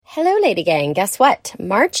Hello, Lady Gang. Guess what?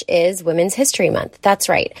 March is Women's History Month. That's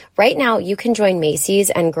right. Right now, you can join Macy's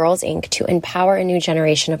and Girls Inc. to empower a new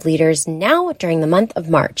generation of leaders now during the month of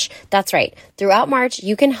March. That's right. Throughout March,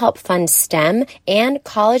 you can help fund STEM and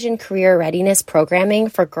college and career readiness programming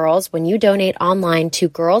for girls when you donate online to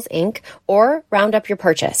Girls Inc. or round up your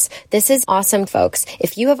purchase. This is awesome, folks.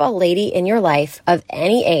 If you have a lady in your life of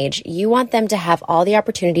any age, you want them to have all the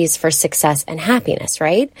opportunities for success and happiness,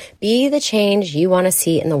 right? Be the change you want to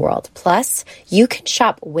see in the world. Plus, you can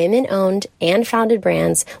shop women-owned and founded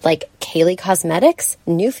brands like Kaylee Cosmetics,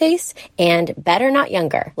 NuFace, and Better Not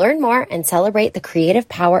Younger. Learn more and celebrate the creative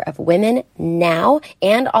power of women now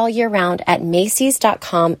and all year round at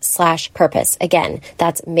Macy's.com/purpose. Again,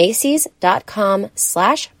 that's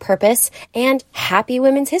Macy's.com/purpose. And happy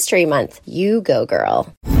Women's History Month. You go,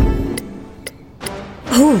 girl.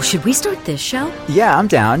 Oh, should we start this show? Yeah, I'm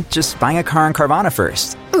down. Just buying a car on Carvana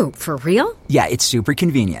first. Oh, for real? Yeah, it's super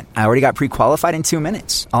convenient. I already got pre-qualified in 2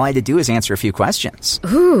 minutes. All I had to do is answer a few questions.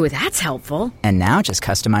 Ooh, that's helpful. And now just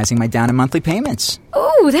customizing my down and monthly payments.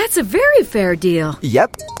 Ooh, that's a very fair deal.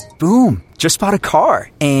 Yep. Boom. Just bought a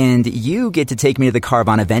car. And you get to take me to the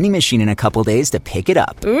Carvana vending machine in a couple days to pick it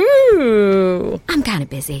up. Ooh. I'm kind of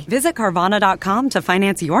busy. Visit Carvana.com to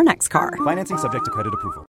finance your next car. Financing subject to credit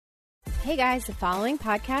approval. Hey guys, the following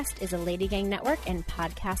podcast is a Lady Gang Network and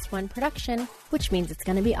Podcast One production, which means it's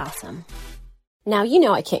going to be awesome. Now, you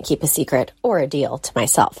know I can't keep a secret or a deal to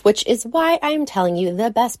myself, which is why I'm telling you the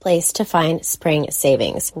best place to find spring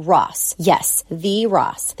savings. Ross. Yes, the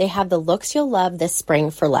Ross. They have the looks you'll love this spring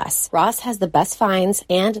for less. Ross has the best finds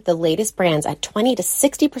and the latest brands at 20 to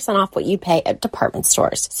 60% off what you'd pay at department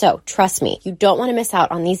stores. So, trust me, you don't want to miss out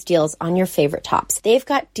on these deals on your favorite tops. They've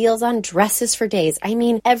got deals on dresses for days. I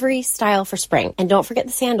mean, every style for spring. And don't forget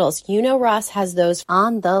the sandals. You know Ross has those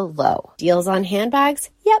on the low. Deals on handbags?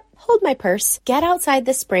 Yep, hold my purse. Get outside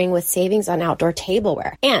this spring with savings on outdoor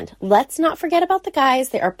tableware. And let's not forget about the guys.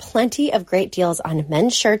 There are plenty of great deals on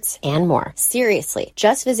men's shirts and more. Seriously,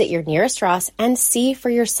 just visit your nearest Ross and see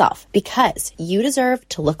for yourself, because you deserve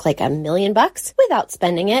to look like $1,000,000 without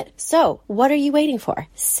spending it. So what are you waiting for?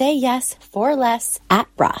 Say yes for less at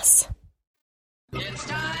Ross. It's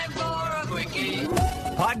time for a quickie.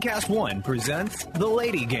 Podcast One presents The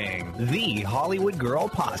Lady Gang, the Hollywood Girl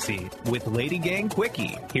Posse, with Lady Gang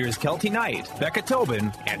Quickie. Here's Kelty Knight, Becca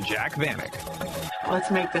Tobin, and Jack Vanek.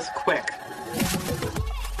 Let's make this quick.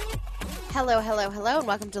 Hello, and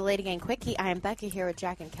welcome to Lady Gang Quickie. I am Becca here with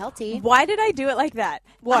Jack and Kelty. Why did I do it like that?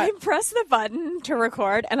 What? I pressed the button to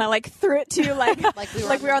record, and I threw it to you like we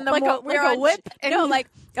were on the like a whip. No, like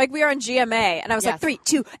we were on GMA, and I was like 3,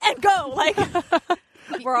 2, and go! Like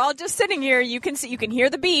we're all just sitting here. You can see, you can hear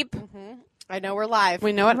the beep. Mm-hmm. I know we're live.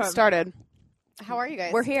 We know it started. How are you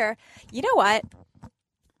guys? We're here. You know what?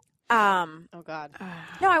 Oh God.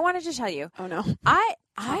 No, I wanted to tell you. Oh no. I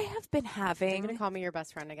have been having. You're gonna call me your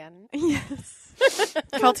best friend again? Yes.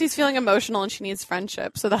 Kelty's feeling emotional and she needs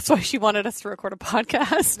friendship, so that's why she wanted us to record a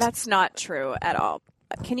podcast. That's not true at all.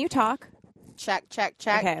 Can you talk? Check.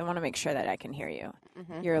 Okay, I want to make sure that I can hear you.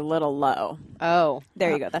 Mm-hmm. You're a little low. Oh.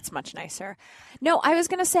 There you go. That's much nicer. No, I was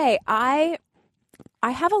going to say, I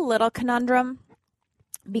have a little conundrum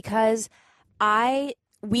because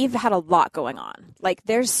we've had a lot going on. Like,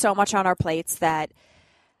 there's so much on our plates that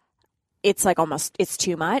it's like it's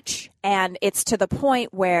too much. And it's to the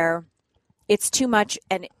point where it's too much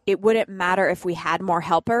and it wouldn't matter if we had more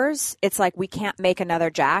helpers. It's like we can't make another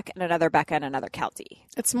Jack and another Becca and another Kelty.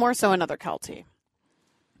 It's more so another Kelty.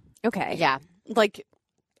 Okay. Yeah. Like,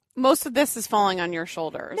 most of this is falling on your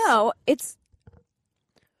shoulders. No,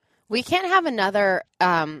 we can't have another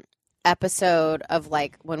episode of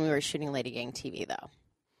like when we were shooting Lady Gang TV though.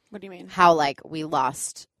 What do you mean? How like we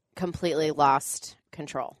completely lost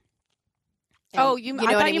control. And, I thought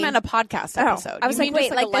what I you mean? meant a podcast episode. I was You like, mean wait,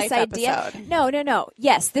 just like a this life idea? episode. No.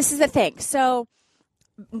 Yes, this is the thing. So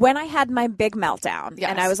when I had my big meltdown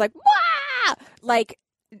and I was like, wah! Like,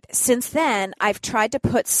 since then, I've tried to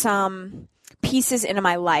put some pieces into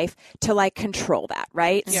my life to like control that,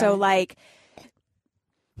 right? Yeah. So like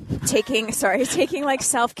taking like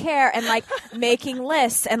self-care and like making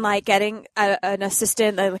lists and like getting an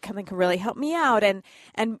assistant that can really help me out and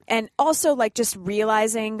also like just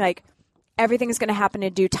realizing like everything is going to happen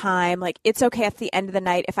in due time. Like, it's okay at the end of the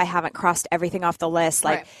night if I haven't crossed everything off the list.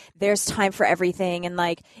 Like, there's time for everything, and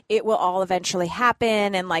like it will all eventually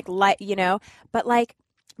happen. And like but like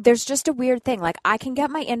there's just a weird thing. Like, I can get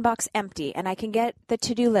my inbox empty and I can get the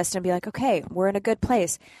to-do list and be like, okay, we're in a good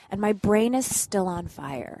place, and my brain is still on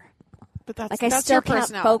fire. But that's like, I your still can't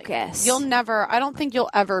personality. focus. I don't think you'll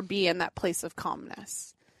ever be in that place of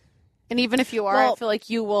calmness. And even if you are, I feel like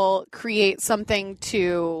you will create something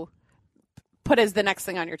to put as the next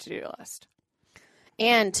thing on your to-do list.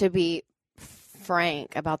 And to be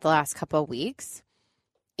frank about the last couple of weeks,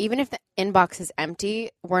 even if the inbox is empty,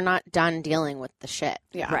 we're not done dealing with the shit.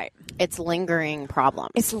 Yeah. Right. It's lingering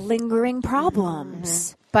problems. It's lingering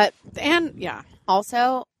problems. But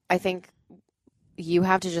also, I think you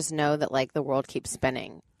have to just know that like the world keeps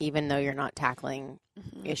spinning, even though you're not tackling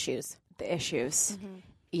issues. The issues.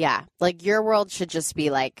 Yeah. Like your world should just be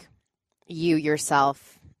like you,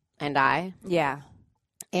 yourself, and I. Yeah.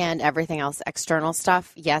 And everything else, external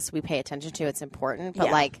stuff, yes, we pay attention to. It's important.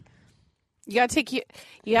 But like, you got to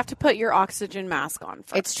you have to put your oxygen mask on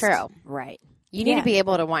first. it's true. Right. You need to be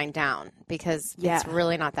able to wind down because Yeah. it's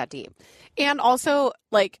really not that deep. And also,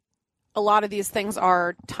 like, a lot of these things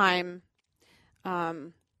are time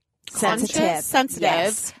sensitive.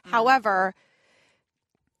 Yes. However,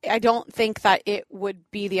 I don't think that it would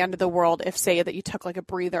be the end of the world if, say, that you took like a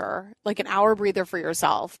breather, like an hour breather for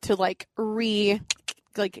yourself to like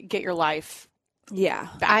get your life. Yeah.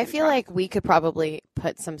 I feel like we could probably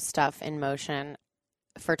put some stuff in motion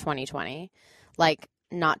for 2020, like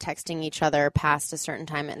not texting each other past a certain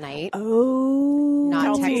time at night. Oh.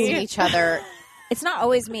 Not texting each other. It's not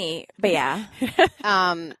always me, but yeah.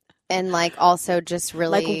 And like also just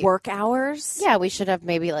really Like work hours? Yeah, we should have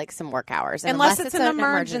maybe like some work hours. And Unless it's an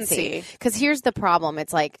emergency. Because here's the problem.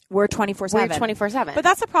 It's like We're 24/7. we're 24/7. But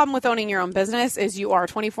that's the problem with owning your own business is you are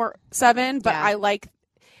 24/7. But Yeah. I like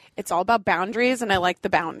it's all about boundaries, and I like the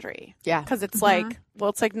boundary. Yeah. Because it's like, well,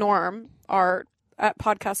 it's like Norm, our at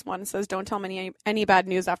Podcast One says, don't tell me any bad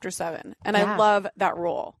news after 7. And I Yeah. love that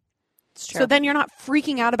rule. It's true. So then you're not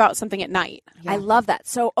freaking out about something at night. I love that.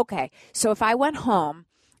 So, okay. So if I went home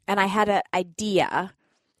and I had an idea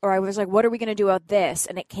or I was like, what are we going to do about this?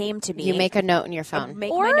 And it came to me. you make a note in your phone.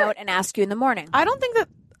 Make my note and ask you in the morning. I don't think that,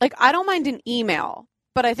 like, I don't mind an email,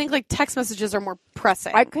 but I think like text messages are more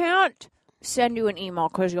pressing. I can't send you an email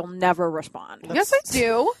because you'll never respond. Yes, I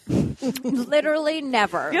do. Literally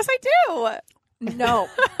never. Yes, I do. No,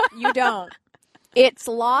 you don't. It's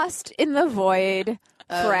lost in the void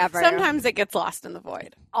forever. Sometimes it gets lost in the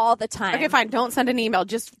void. All the time. Okay, fine. Don't send an email.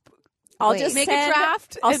 Just I'll Wait. just Make a send,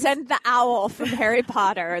 draft I'll and- send the owl from Harry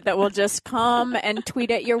Potter that will just come and tweet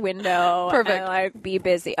at your window. Perfect. And, like, be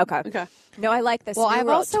busy. Okay. Okay. No, I like this. Well, New I've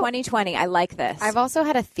rule, also- 2020. I like this. I've also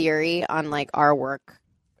had a theory on like our work,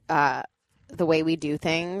 the way we do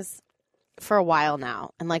things for a while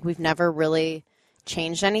now. And like we've never really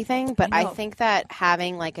changed anything. But I think that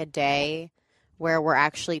having like a day where we're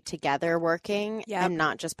actually together working Yep. and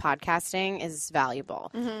not just podcasting is valuable.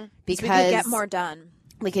 Because we could get more done.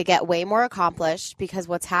 we could get way more accomplished because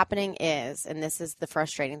what's happening is, and this is the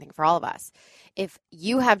frustrating thing for all of us, if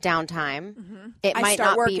you have downtime, it I might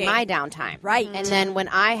start not be working. my downtime. Right. And then when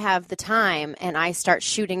I have the time and I start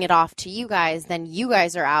shooting it off to you guys, then you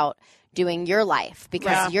guys are out doing your life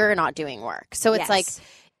because Yeah. you're not doing work. So it's Yes. like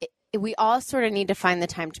we all sort of need to find the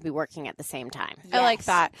time to be working at the same time. I like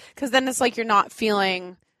that because then it's like you're not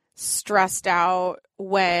feeling stressed out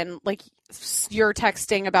when like you're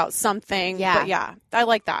texting about something. Yeah. But yeah, I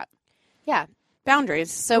like that. Yeah.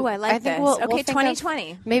 Boundaries. So Ooh, I like think this. we'll Okay, think of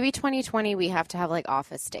 2020. maybe 2020 we have to have like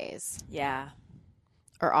office days Yeah.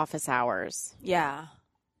 or office hours. Yeah.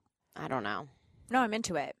 I don't know. No, I'm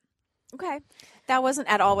into it. Okay. That wasn't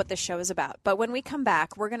at all what this show is about. But when we come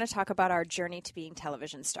back, we're going to talk about our journey to being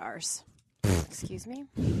television stars. Excuse me?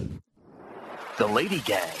 The Lady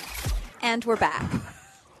Gang. And we're back.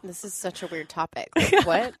 This is such a weird topic. Like,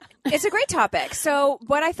 what? It's a great topic. So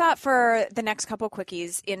what I thought for the next couple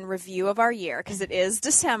quickies in review of our year, because it is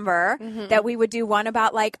December, that we would do one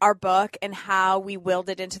about like our book and how we willed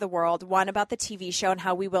it into the world, one about the TV show and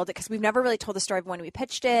how we willed it, because we've never really told the story of when we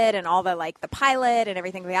pitched it and all the like the pilot and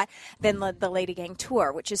everything like that, then the Lady Gang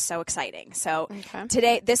tour, which is so exciting. So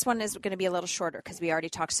today, this one is going to be a little shorter because we already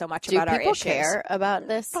talked so much Do about our people issues. care about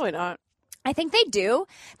this? Probably not. I think they do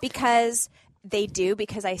because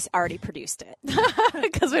I already produced it.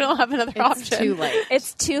 Because we don't have another option. It's too late.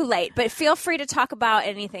 It's too late, but feel free to talk about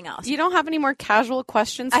anything else. You don't have any more casual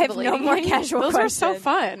questions? I for have the no Lady more Gang? casual Those questions. are so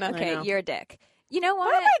fun. Okay, you're a dick. You know what?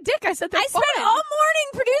 What am I a dick? I said they're I spent fun. all morning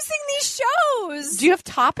producing these shows. Do you have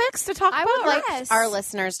topics to talk I about? would like Yes. our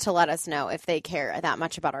listeners to let us know if they care that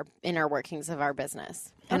much about our inner workings of our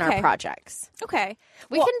business and Okay. our projects. Okay.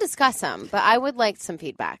 We can discuss them, but I would like some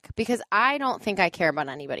feedback because I don't think I care about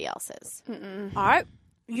anybody else's. All right.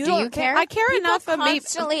 Do you care? I care People enough of maybe.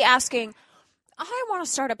 constantly asking, I want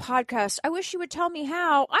to start a podcast. I wish you would tell me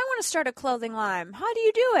how. I want to start a clothing line. How do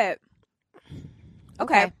you do it?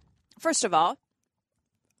 Okay. First of all,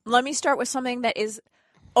 let me start with something that is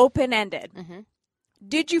open-ended.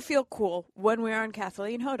 Did you feel cool when we were on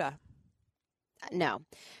Kathleen Hoda? No.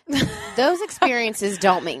 Those experiences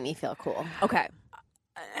don't make me feel cool. Okay.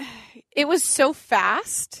 It was so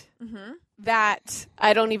fast that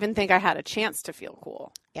I don't even think I had a chance to feel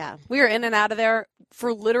cool. Yeah. We were in and out of there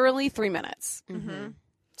for literally 3 minutes.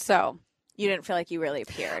 So You didn't feel like you really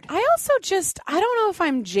appeared. I also I don't know if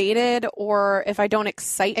I'm jaded or if I don't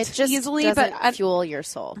excite It just easily, doesn't but fuel your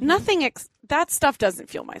soul. nothing, that stuff doesn't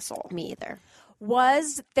fuel my soul. Me either.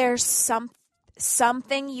 Was there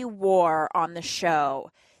something you wore on the show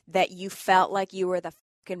that you felt like you were the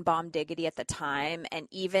fucking bomb diggity at the time, and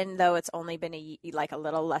even though it's only been a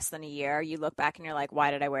little less than a year, you look back and you're like, why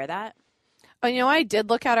did I wear that? Oh, I did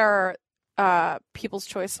look at our People's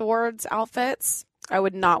Choice Awards outfits. I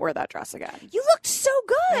would not wear that dress again. You looked so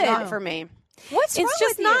good. Not for me. What's wrong It's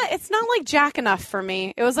just with not. you? It's not like Jack enough for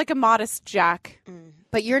me. It was like a modest Jack.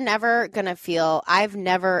 But you're never going to feel, I've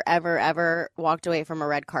never, ever, ever walked away from a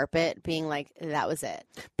red carpet being like, that was it.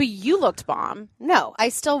 But you looked bomb. No, I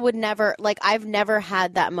still would never, I've never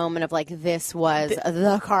had that moment of this was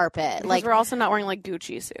the carpet. Because we're also not wearing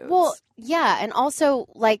Gucci suits. Well, yeah. And also,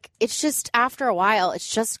 it's just after a while,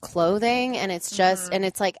 it's just clothing and it's just, and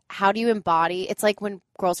it's how do you embody? It's like when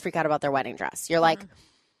girls freak out about their wedding dress. You're like,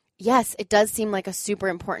 yes, it does seem like a super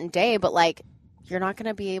important day, but you're not going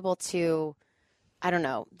to be able to. I don't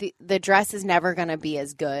know. The dress is never going to be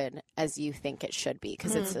as good as you think it should be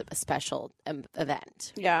because it's a special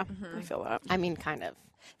event. Yeah, I feel that. I mean, kind of.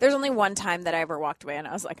 There's only one time that I ever walked away and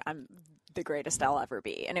I was like, I'm the greatest I'll ever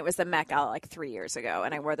be. And it was the Met Gala 3 years ago.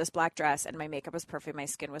 And I wore this black dress and my makeup was perfect. My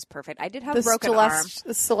skin was perfect. I did have a broken arm.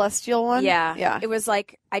 The celestial one? Yeah. Yeah. It was I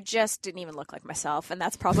just didn't even look like myself. And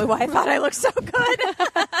that's probably why I thought I looked so good.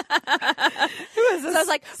 So I was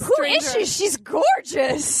like, who is she? She's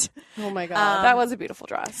gorgeous. Oh my God. That was a beautiful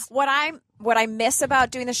dress. What I miss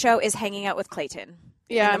about doing the show is hanging out with Clayton.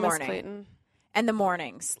 Yeah, in the I miss morning. Clayton. And the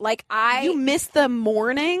mornings. You miss the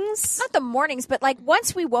mornings? Not the mornings, but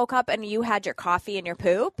once we woke up and you had your coffee and your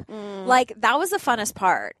poop, that was the funnest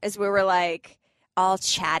part, is we were all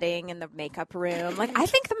chatting in the makeup room. I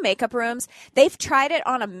think the makeup rooms, they've tried it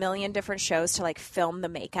on a million different shows to film the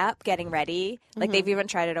makeup, getting ready. They've even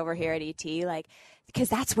tried it over here at ET, because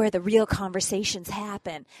that's where the real conversations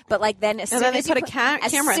happen. But then as soon then they as put you a camera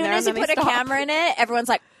in there, as soon as and you then put they a stop. camera in it, everyone's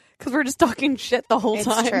like, Because we're just talking shit the whole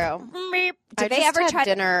time. It's true. meep. I Did they just ever had try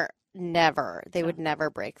dinner? Never. They would never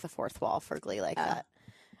break the fourth wall for Glee like that.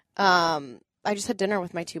 I just had dinner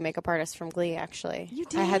with my 2 makeup artists from Glee, actually. You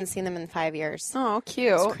did? I hadn't seen them in 5 years. Oh,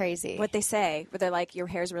 cute. It's crazy. What'd they say? Were they your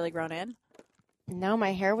hair's really grown in? No,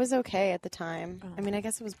 my hair was okay at the time. I mean, I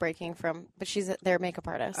guess it was breaking from, but they're makeup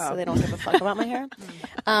artists, so they don't give a fuck about my hair.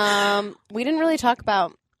 We didn't really talk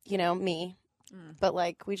about, me, but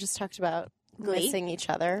we just talked about Glee? missing each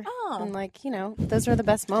other. Oh. And those are the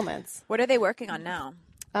best moments. What are they working on now?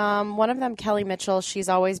 One of them, Kelly Mitchell, she's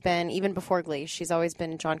always been, even before Glee, she's always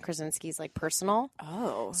been John Krasinski's personal.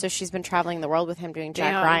 Oh. So she's been traveling the world with him doing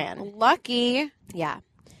Jack Damn. Ryan. Lucky. Yeah.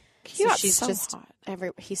 He got she's so just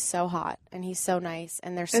hot. he's so hot and he's so nice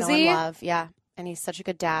and they're so Is he? in love. Yeah. And he's such a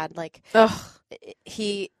good dad. Ugh.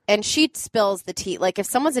 She spills the tea. If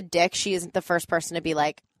someone's a dick, she isn't the first person to be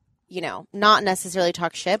not necessarily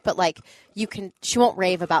talk shit, but she won't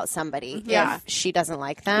rave about somebody Yeah. if she doesn't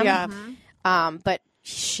like them. Yeah. But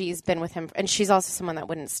she's been with him, and she's also someone that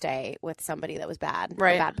wouldn't stay with somebody that was bad,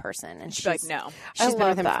 Right. a bad person. And She'd be like, no. she's I been love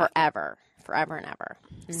with him that. forever and ever.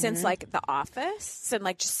 Since The Office,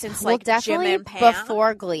 and since Well, Jim definitely and Pam.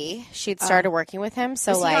 before Glee, she'd started working with him.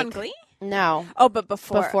 So Was he on Glee? no, Oh, but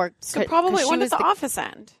before. So probably 'cause she when was did the office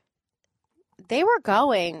end? they were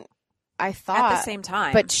going. I thought At the same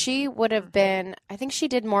time. but she would have been. I think she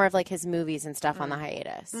did more of his movies and stuff on the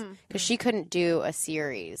hiatus because she couldn't do a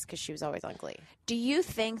series because she was always on Glee. Do you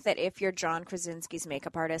think that if you're John Krasinski's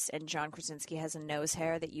makeup artist and John Krasinski has a nose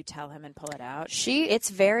hair that you tell him and pull it out? It's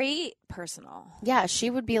very personal. Yeah, she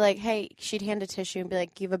would be like, hey, she'd hand a tissue and be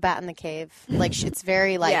like, you have a bat in the cave. It's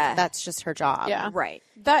very Yeah. that's just her job. Yeah. Right.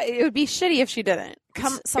 That it would be shitty if she didn't.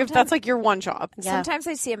 If sometimes- that's your one job. Yeah. Sometimes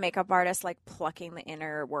I see a makeup artist plucking the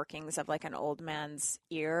inner workings of an old man's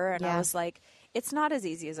ear, and I Yeah. was like, it's not as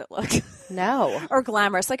easy as it looks. No. Or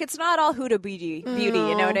glamorous. It's not all huda beauty, you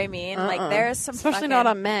know what I mean? There's some Especially fucking, not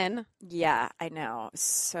on men. Yeah, I know.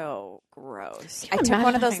 So gross. Can I you took one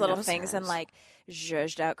imagine of those having little nose things and hairs?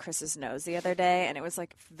 zhuzhed out Chris's nose the other day, and it was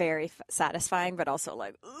very satisfying, but also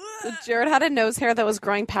ugh. Jared had a nose hair that was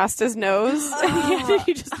growing past his nose. And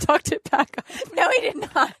he just tucked it back up No, he did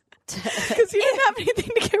not. because he didn't have anything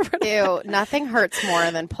to get rid of. Ew, nothing hurts more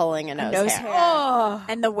than pulling a nose, hair. Oh,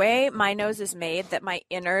 And the way my nose is made, that my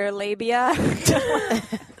inner labia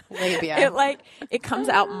Labia. It comes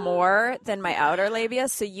out more than my outer labia,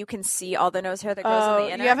 so you can see all the nose hair that grows on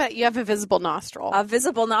the inner. You have a visible nostril. A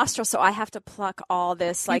visible nostril, so I have to pluck all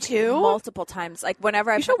this multiple times. Like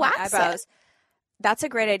whenever I should pluck my wax eyebrows. it. That's a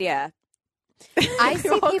great idea. I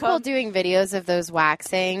see people doing videos of those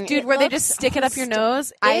waxing. Dude, where they just stick it up your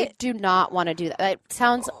nose. I do not want to do that. That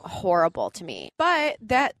sounds horrible to me. But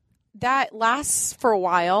that lasts for a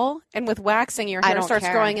while, and with waxing, your hair starts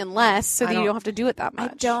growing in less, so that you don't have to do it that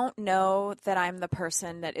much. I don't know that I'm the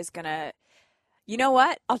person that is going to... You know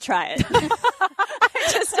what? I'll try it. I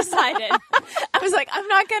just decided. I was like, I'm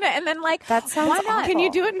not going to... And then that sounds why not? Can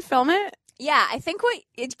you do it and film it? Yeah, I think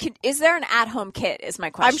is there an at-home kit is my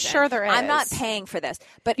question. I'm sure there is. I'm not paying for this.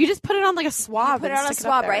 But you just put it on like a swab. Put it on a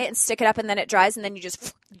swab, right? And stick it up, and then it dries, and then you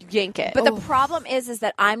just yank it. But the problem is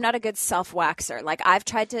that I'm not a good self-waxer. Like, I've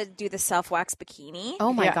tried to do the self-wax bikini.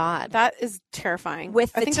 Oh, my God. That is terrifying.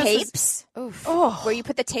 With the tapes. Where you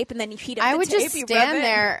put the tape, and then you heat up I the would tape. just stand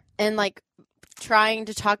there and, trying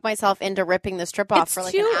to talk myself into ripping the strip off for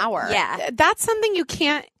an hour. Yeah. That's something you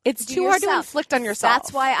can't... It's too hard to inflict on yourself.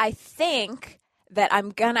 That's why I think... that I'm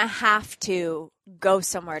going to have to go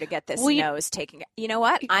somewhere to get this nose taken. You know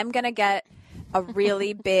what? I'm going to get a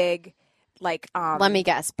really big, let me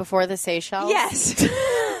guess, before the Seychelles? Yes.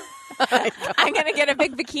 I'm going to get a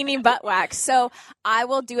big bikini butt wax. So I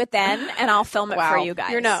will do it then, and I'll film it for you guys.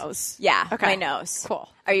 Your nose. Yeah, okay. My nose. Cool.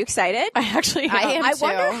 Are you excited? I actually am. I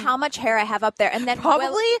wonder how much hair I have up there. And then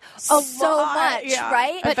probably so lot. much, yeah.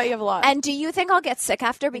 right? I bet you have a lot. And do you think I'll get sick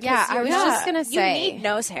after? Because I was just going to say. You need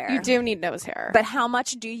nose hair. You do need nose hair. But how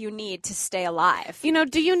much do you need to stay alive?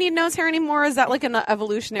 Do you need nose hair anymore? Is that like an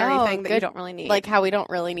evolutionary thing that you don't really need? Like how we don't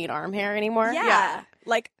really need arm hair anymore? Yeah.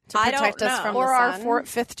 To protect us from the sun? Or our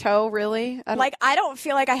fifth toe, really? I don't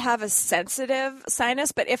feel like I have a sensitive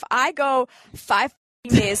sinus, but if I go 5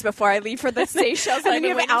 days before I leave for the Seychelles, and I've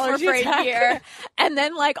been waiting for a year, and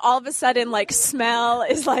then all of a sudden smell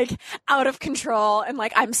is out of control, and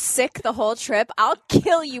I'm sick the whole trip, I'll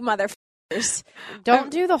kill you, motherfuckers. Don't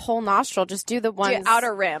do the whole nostril. Just do the ones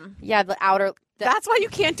outer rim. Yeah, the outer. That's why you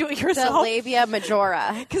can't do it yourself. The labia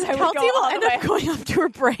majora. Because I would Kelty go will all end the way up going up to her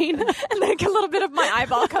brain, and then a little bit of my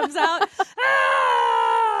eyeball comes out.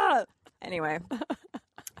 Ah! Anyway,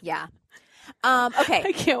 yeah. Okay.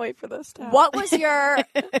 I can't wait for this to happen. What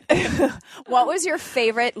was your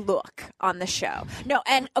favorite look on the show? No,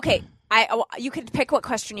 and okay, you can pick what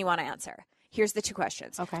question you want to answer. Here's the two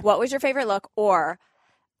questions. Okay. What was your favorite look, or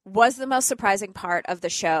was the most surprising part of the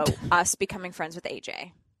show us becoming friends with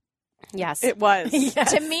AJ? Yes. It was.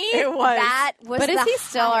 Yes. To me, it was. that was But is he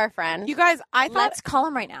still our friend? You guys, I thought... Let's call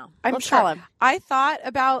him right now. Let's call him. I thought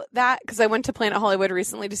about that because I went to Planet Hollywood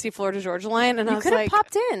recently to see Florida Georgia Line, and I was could have like...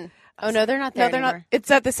 popped in. Oh, no, they're not there No, they're anymore. not. It's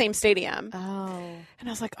at the same stadium. Oh. And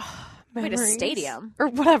I was like, oh, Wait, a memories. stadium? Or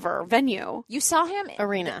whatever, venue. You saw him?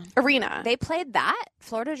 Arena. Arena. They played that?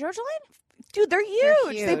 Florida Georgia Line? Dude, they're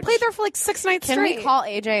huge. They huge. played there for 6 nights Can straight. we call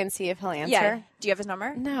AJ and see if he'll answer? Yeah. Do you have his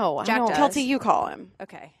number? No, Jack I don't. does. Kelty, you call him.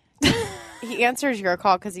 Okay. He answers your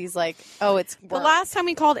call because he's like, oh, it's work. The last time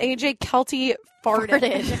we called AJ, Kelty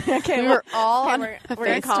farted. Okay, we were all on we're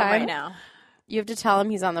going to call him right now. You have to tell him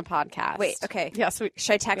he's on the podcast. Wait, okay. Yes,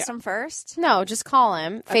 Should I text him first? No, just call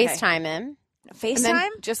him. Okay. FaceTime him. and FaceTime? then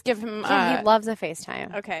just give him... Yeah, he loves a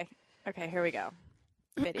FaceTime. Okay. Okay, here we go.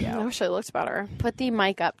 I Video. wish I looked better. Put the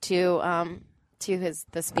mic up to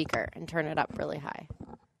the speaker and turn it up really high.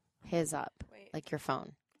 His up, like your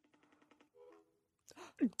phone.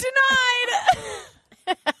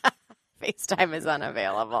 Denied! FaceTime is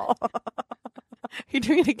unavailable. You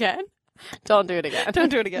doing it again? Don't do it again. Don't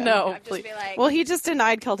do it again. No, Just please. be like, Well, he just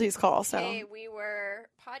denied Kelty's call, so... hey, we were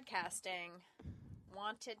podcasting.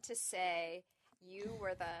 Wanted to say you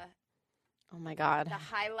were the Oh my God.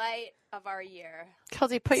 highlight of our year.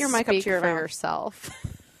 Kelty, put your mic up Speak to your for mouth. yourself.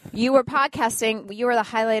 You were podcasting. You were the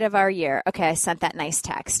highlight of our year. Okay, I sent that nice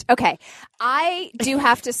text. Okay, I do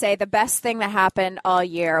have to say the best thing that happened all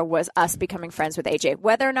year was us becoming friends with AJ.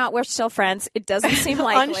 Whether or not we're still friends, it doesn't seem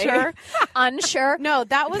likely. Unsure. No,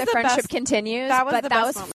 that was the the friendship best. continues. That was but the that best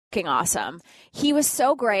was moment. fucking awesome. He was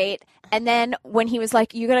so great. And then when he was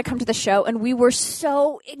like, "You gotta come to the show," and we were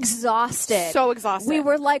so exhausted. So exhausted. We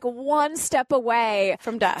were like one step away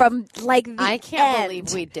From death. From like the I can't end.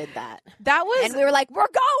 believe we did that. That was... And we were like, "We're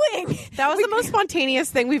going." That was the most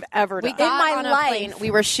spontaneous thing we've ever done. We got my on a life. plane.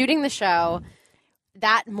 We were shooting the show.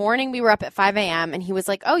 That morning we were up at 5 a.m. and he was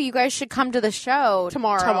like, oh, you guys should come to the show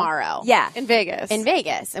Tomorrow. Tomorrow. Yeah. in Vegas. In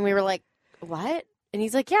Vegas. And we were like, what? And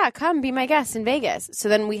he's like, yeah, come be my guest in Vegas. So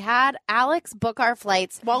then we had Alex book our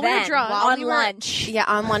flights while we were drunk. On lunch. Yeah,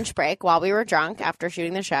 on lunch break while we were drunk after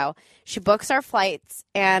shooting the show. She books our flights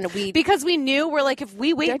and because we knew we're like, if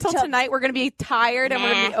we wait till tonight, we're going to be tired and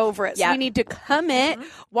we're going to be over it. So we need to commit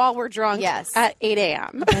while we're drunk at 8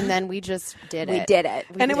 a.m. And then we just did it. We did it.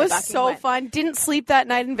 And it was so fun. Didn't sleep that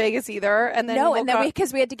night in Vegas either. And then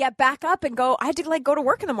because we had to get back up and go. I had to go to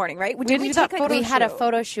work in the morning, right? We had a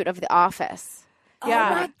photo shoot of the office. Yeah.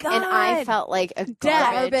 Oh my God. And I felt like a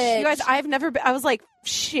garbage. You guys, I've never been, I was like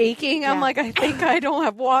shaking. I'm like, I think I don't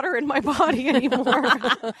have water in my body anymore.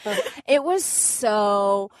 It was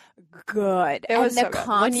so good. It was the so good.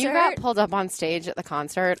 concert. When you got pulled up on stage at the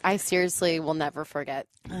concert, I seriously will never forget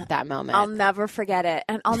that moment. I'll never forget it.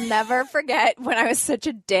 And I'll never forget when I was such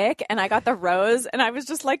a dick and I got the rose and I was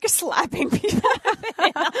just like slapping people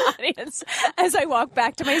in the audience as I walked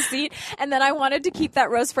back to my seat. And then I wanted to keep that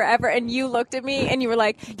rose forever. And you looked at me and you were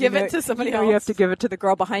like, give it to somebody else. You have to give it to the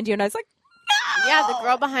girl behind you. And I was like, no! Yeah, the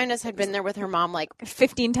girl behind us had been there with her mom like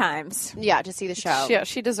 15 times. Yeah, to see the show. Yeah,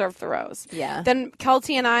 she deserved the rose. Yeah. Then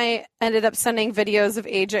Kelty and I ended up sending videos of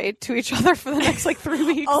AJ to each other for the next 3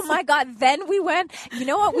 weeks. Oh my God. Then we went, you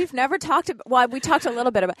know what? We've never talked about, well, we talked a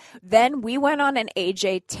little bit about, then we went on an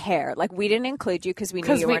AJ tear. Like we didn't include you because we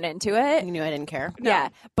knew you weren't into it. You knew I didn't care. No. Yeah.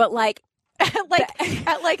 But at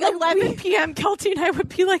 11 p.m., Kelty and I would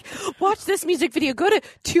be like, watch this music video. Go to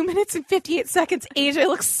 2 minutes and 58 seconds. AJ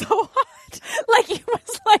looks so hot. It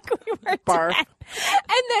was like we were barf. dead.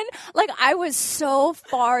 And then, I was so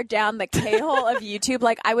far down the K-hole of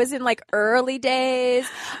YouTube. I was in, early days.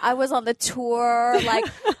 I was on the tour.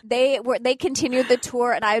 They continued the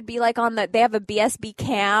tour, and I would be, they have a BSB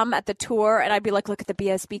cam at the tour, and I'd be like, look at the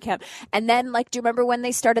BSB cam. And then, do you remember when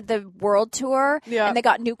they started the world tour? Yeah. And they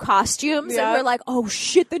got new costumes, and we're like, oh,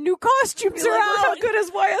 shit, the new costumes are out. Look how good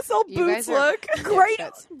his YSL boots look.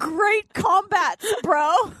 Great combats,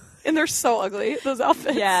 bro. And they're so ugly, those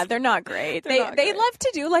outfits. Yeah, they're not great. They great. love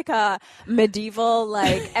to do a medieval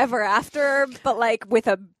ever after, but with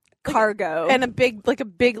a cargo and a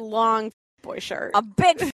big long boy shirt. A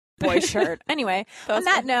big boy shirt. Anyway, on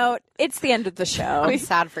that note, it's the end of the show. I'm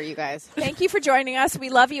sad for you guys. Thank you for joining us.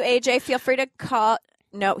 We love you, AJ. Feel free to call.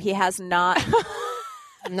 No, he has not.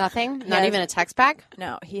 Nothing? Not even a text back?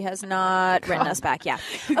 No, he has not written us back. Yeah.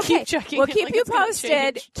 Okay. Keep checking. We'll keep you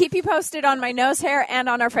posted. Keep you posted on my nose hair and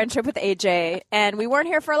on our friendship with AJ. And we weren't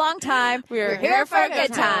here for a long time. We're here for a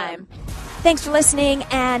good time. Thanks for listening,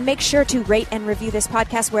 and make sure to rate and review this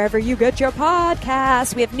podcast wherever you get your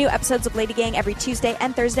podcasts. We have new episodes of Lady Gang every Tuesday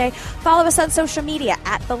and Thursday. Follow us on social media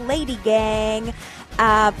at The Lady Gang.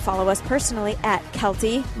 Follow us personally at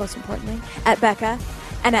Kelty, most importantly, at Becca,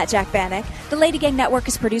 and at Jack Bannock. The Lady Gang Network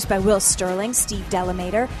is produced by Will Sterling, Steve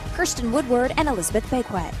Delamater, Kirsten Woodward, and Elizabeth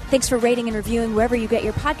Bakewet. Thanks for rating and reviewing wherever you get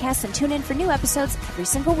your podcasts, and tune in for new episodes every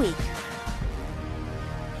single week.